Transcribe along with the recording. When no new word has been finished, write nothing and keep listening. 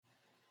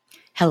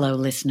Hello,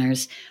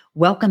 listeners.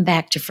 Welcome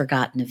back to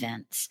Forgotten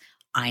Events.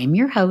 I am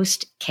your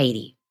host,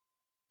 Katie.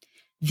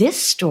 This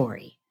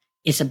story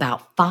is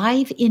about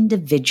 5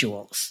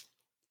 individuals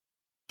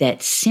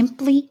that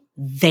simply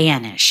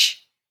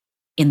vanish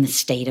in the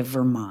state of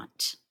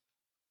Vermont.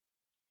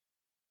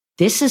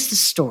 This is the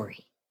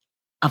story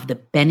of the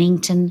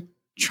Bennington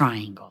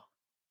Triangle.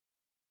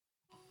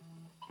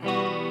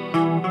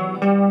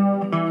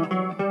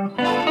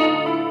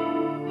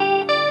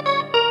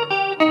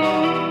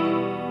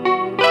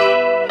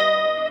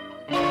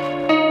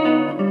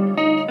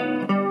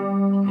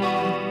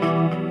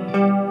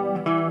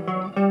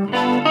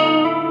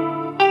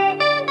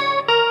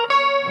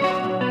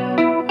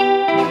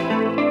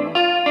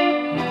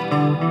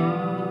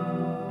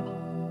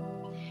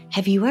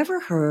 Have you ever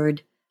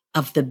heard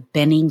of the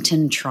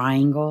Bennington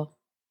Triangle?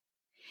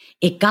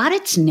 It got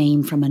its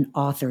name from an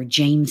author,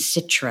 James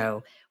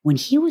Citro, when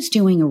he was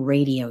doing a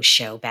radio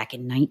show back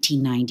in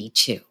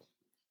 1992.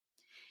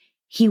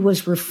 He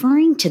was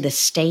referring to the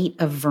state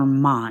of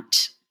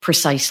Vermont,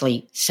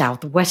 precisely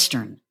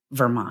southwestern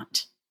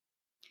Vermont.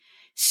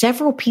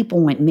 Several people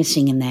went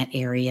missing in that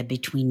area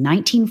between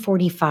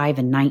 1945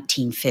 and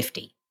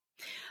 1950.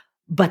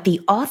 But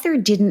the author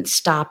didn't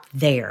stop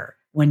there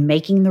when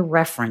making the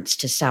reference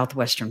to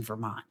southwestern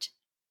Vermont.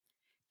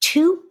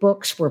 2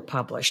 books were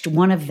published,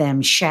 one of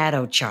them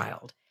Shadow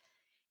Child,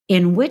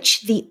 in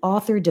which the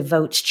author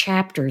devotes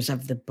chapters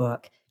of the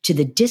book to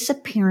the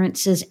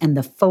disappearances and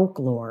the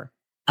folklore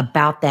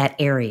about that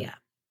area.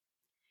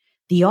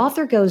 The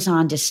author goes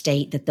on to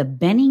state that the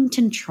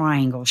Bennington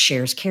Triangle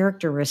shares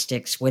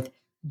characteristics with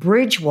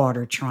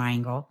Bridgewater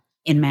Triangle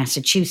in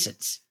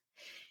Massachusetts.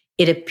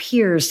 It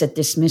appears that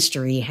this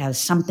mystery has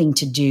something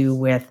to do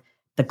with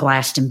the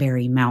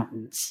Glastonbury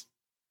Mountains.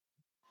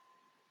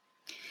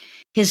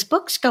 His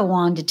books go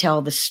on to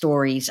tell the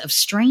stories of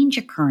strange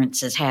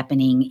occurrences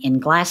happening in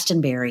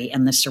Glastonbury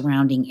and the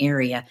surrounding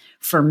area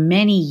for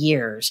many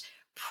years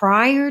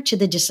prior to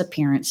the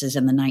disappearances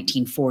in the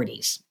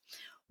 1940s.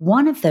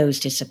 One of those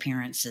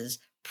disappearances,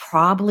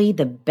 probably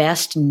the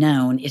best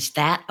known, is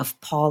that of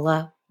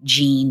Paula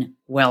Jean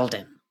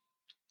Weldon.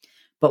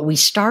 But we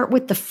start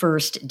with the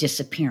first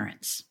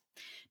disappearance.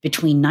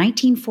 Between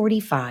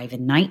 1945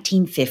 and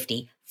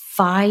 1950,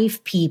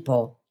 5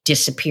 people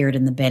disappeared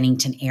in the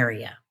Bennington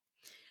area.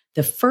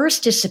 The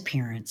first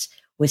disappearance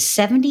was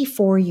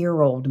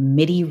 74-year-old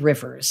Mittie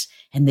Rivers,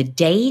 and the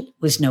date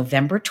was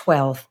November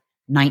 12,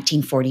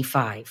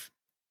 1945.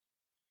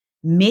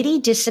 Mittie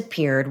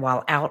disappeared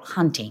while out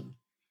hunting.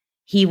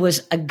 He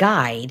was a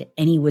guide,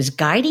 and he was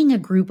guiding a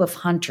group of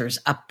hunters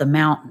up the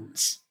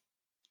mountains.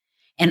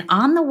 And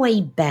on the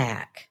way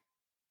back,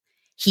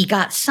 he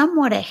got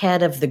somewhat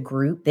ahead of the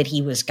group that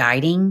he was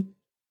guiding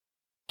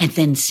and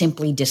then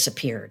simply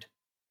disappeared.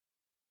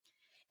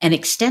 An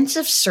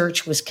extensive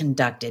search was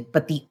conducted,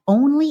 but the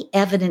only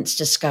evidence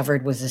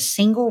discovered was a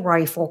single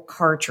rifle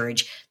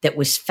cartridge that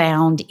was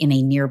found in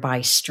a nearby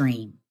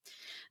stream.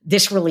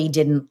 This really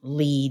didn't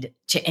lead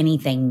to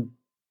anything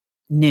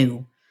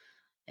new.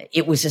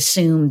 It was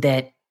assumed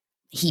that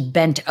he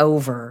bent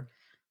over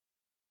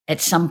at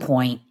some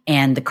point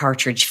and the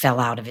cartridge fell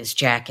out of his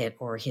jacket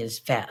or his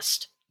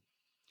vest.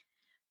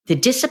 The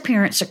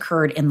disappearance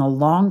occurred in the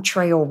Long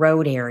Trail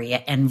Road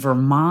area and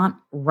Vermont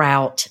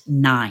Route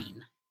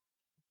 9.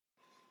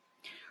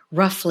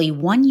 Roughly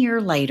 1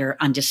 year later,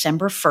 on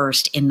December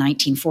 1st in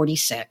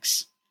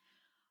 1946,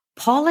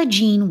 Paula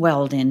Jean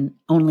Weldon,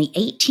 only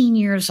 18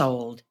 years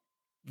old,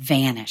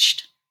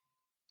 vanished.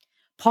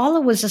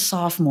 Paula was a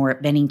sophomore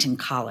at Bennington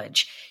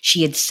College.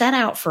 She had set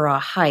out for a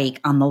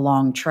hike on the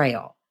Long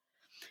Trail.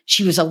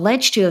 She was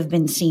alleged to have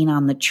been seen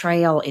on the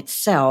trail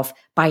itself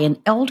by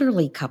an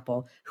elderly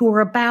couple who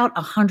were about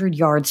 100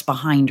 yards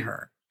behind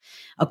her.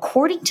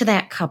 According to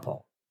that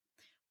couple,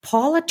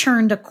 Paula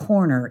turned a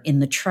corner in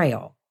the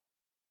trail,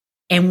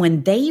 and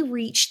when they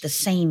reached the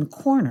same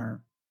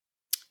corner,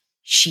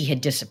 she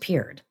had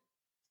disappeared.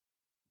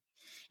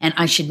 And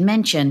I should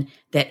mention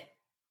that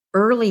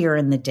earlier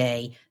in the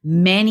day,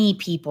 many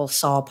people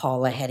saw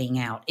Paula heading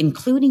out,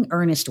 including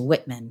Ernest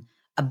Whitman,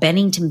 a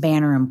Bennington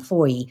Banner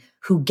employee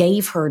who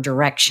gave her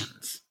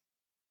directions.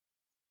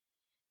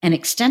 An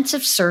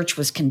extensive search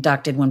was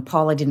conducted when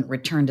Paula didn't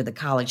return to the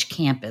college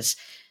campus.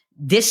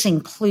 This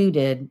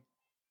included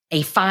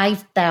a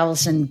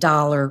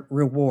 $5,000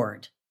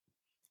 reward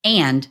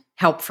and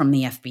help from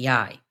the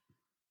FBI.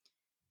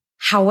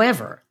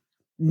 However,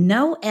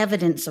 no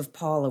evidence of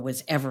Paula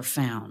was ever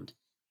found.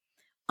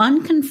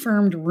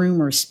 Unconfirmed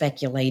rumors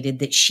speculated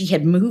that she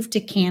had moved to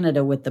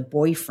Canada with a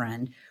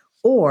boyfriend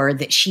or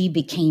that she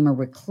became a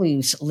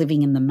recluse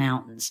living in the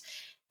mountains.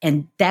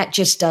 And that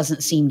just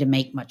doesn't seem to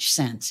make much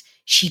sense.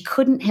 She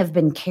couldn't have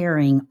been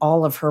carrying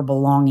all of her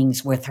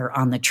belongings with her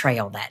on the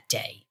trail that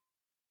day.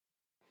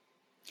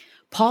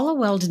 Paula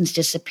Weldon's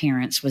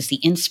disappearance was the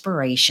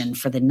inspiration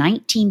for the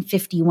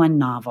 1951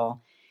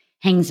 novel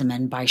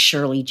Hangsaman by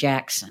Shirley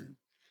Jackson.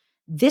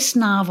 This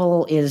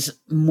novel is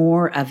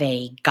more of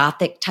a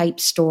Gothic-type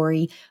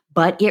story,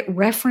 but it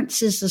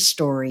references the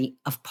story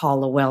of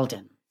Paula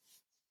Weldon.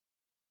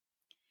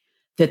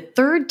 The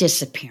third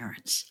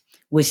disappearance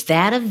was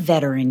that of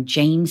veteran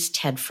James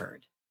Tedford.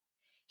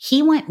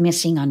 He went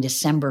missing on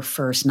December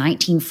 1st,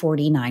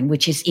 1949,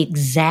 which is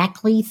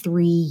exactly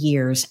 3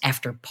 years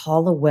after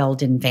Paula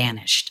Weldon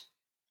vanished.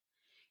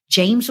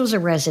 James was a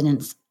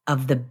resident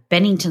of the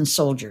Bennington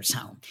Soldiers'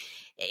 Home.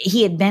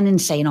 He had been in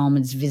St.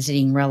 Albans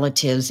visiting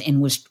relatives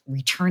and was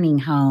returning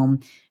home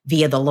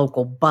via the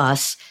local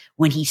bus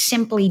when he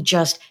simply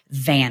just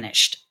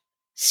vanished.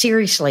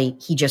 Seriously,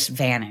 he just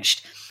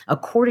vanished.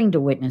 According to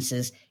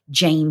witnesses,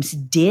 James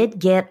did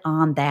get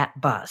on that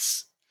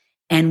bus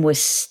and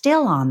was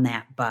still on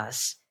that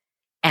bus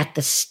at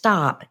the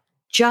stop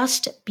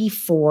just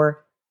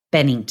before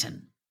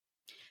Bennington.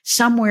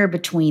 Somewhere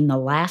between the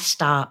last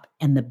stop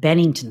and the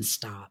Bennington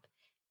stop,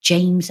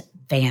 James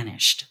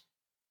vanished.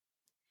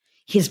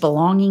 His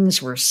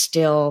belongings were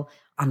still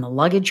on the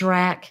luggage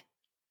rack,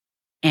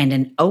 and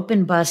an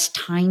open bus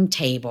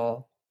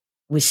timetable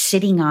was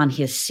sitting on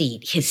his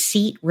seat. His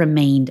seat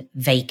remained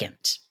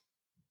vacant.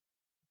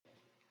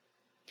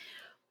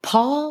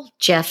 Paul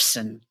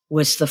Jeffson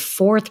was the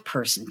fourth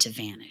person to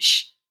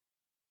vanish.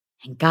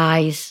 And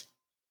guys,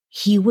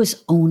 he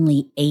was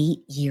only 8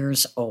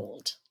 years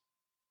old.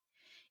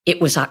 It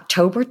was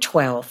October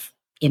 12th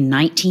in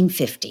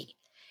 1950,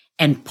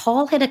 and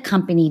Paul had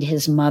accompanied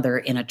his mother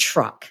in a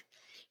truck.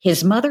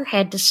 His mother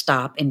had to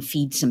stop and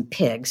feed some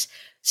pigs,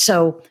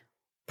 so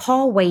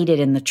Paul waited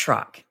in the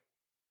truck.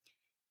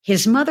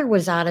 His mother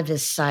was out of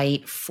his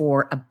sight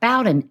for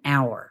about an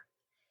hour,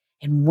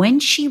 and when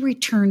she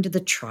returned to the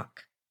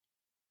truck,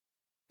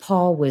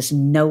 Paul was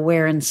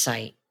nowhere in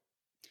sight.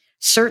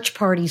 Search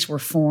parties were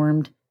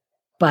formed,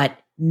 but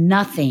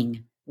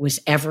nothing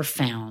was ever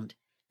found.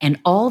 And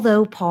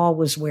although Paul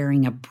was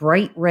wearing a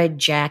bright red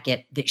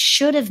jacket that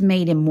should have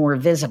made him more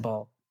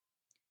visible,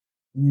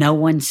 no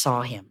one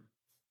saw him.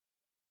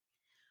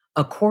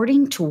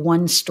 According to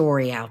one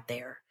story out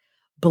there,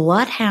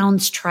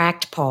 bloodhounds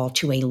tracked Paul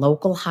to a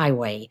local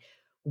highway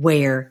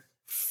where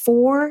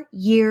 4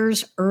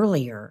 years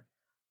earlier,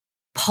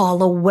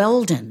 Paula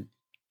Weldon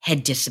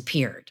had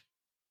disappeared.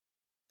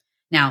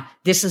 Now,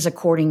 this is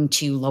according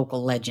to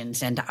local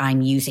legends, and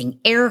I'm using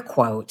air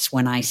quotes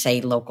when I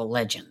say local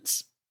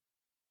legends.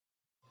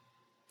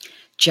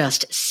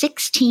 Just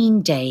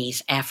 16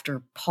 days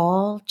after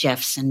Paul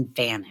Jeffson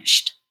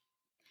vanished,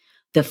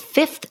 the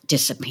fifth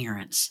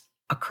disappearance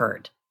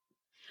occurred.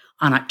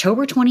 On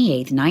October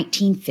 28,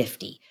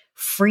 1950,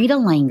 Frida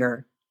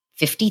Langer,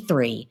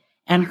 53,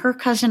 and her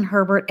cousin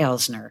Herbert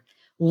Elsner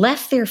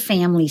left their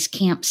family's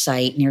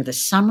campsite near the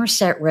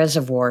Somerset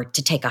Reservoir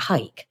to take a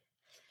hike.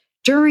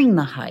 During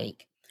the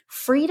hike,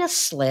 Frida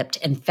slipped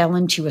and fell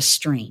into a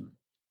stream.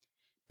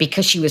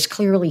 Because she was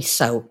clearly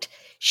soaked,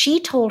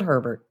 she told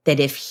Herbert that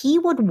if he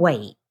would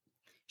wait,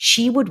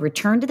 she would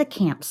return to the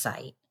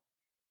campsite,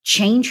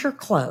 change her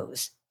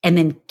clothes, and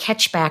then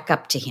catch back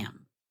up to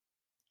him.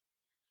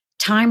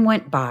 Time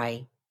went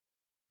by,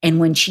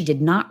 and when she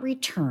did not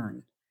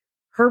return,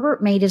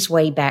 Herbert made his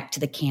way back to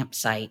the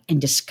campsite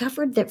and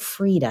discovered that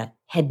Frida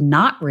had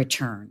not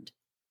returned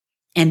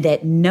and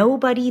that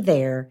nobody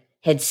there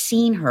had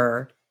seen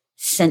her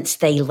since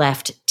they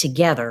left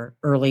together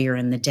earlier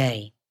in the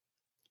day.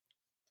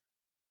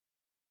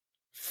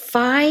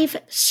 5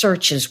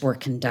 searches were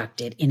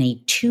conducted in a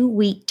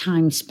 2-week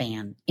time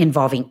span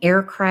involving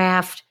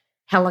aircraft,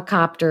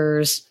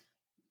 helicopters,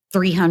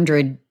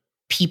 300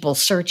 people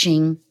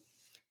searching,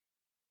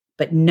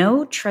 but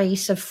no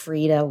trace of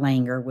Frida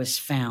Langer was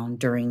found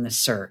during the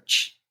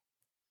search.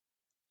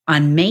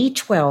 On May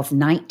 12,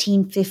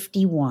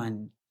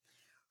 1951,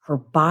 her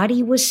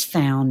body was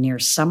found near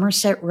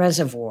Somerset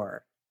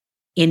Reservoir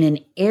in an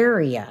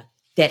area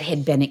that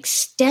had been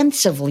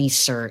extensively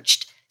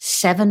searched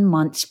 7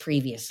 months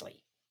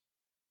previously.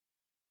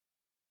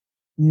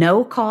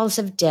 No cause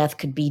of death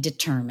could be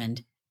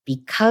determined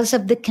because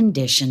of the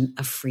condition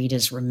of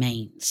Frida's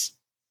remains.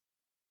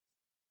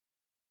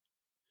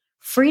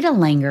 Frida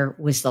Langer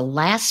was the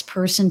last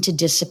person to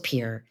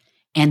disappear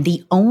and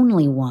the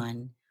only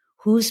one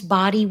whose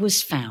body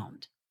was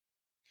found.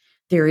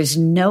 There is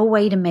no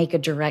way to make a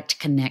direct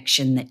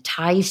connection that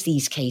ties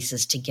these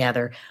cases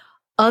together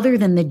other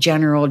than the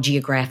general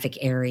geographic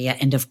area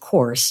and, of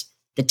course,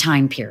 the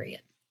time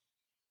period.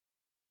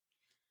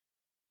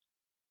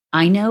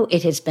 I know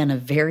it has been a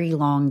very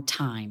long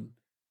time,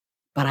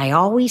 but I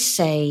always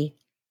say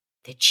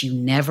that you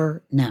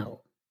never know.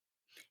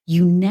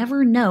 You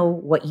never know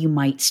what you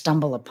might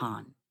stumble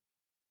upon.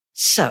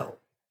 So,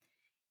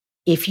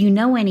 if you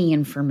know any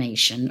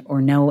information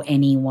or know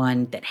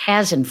anyone that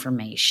has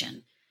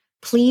information,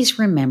 please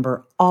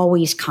remember,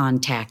 always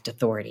contact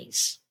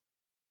authorities.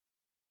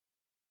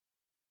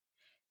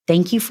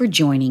 Thank you for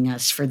joining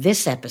us for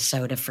this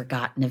episode of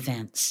Forgotten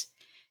Events.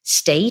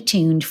 Stay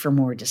tuned for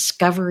more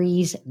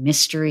discoveries,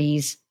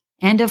 mysteries,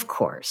 and of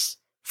course,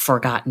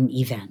 forgotten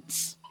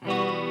events.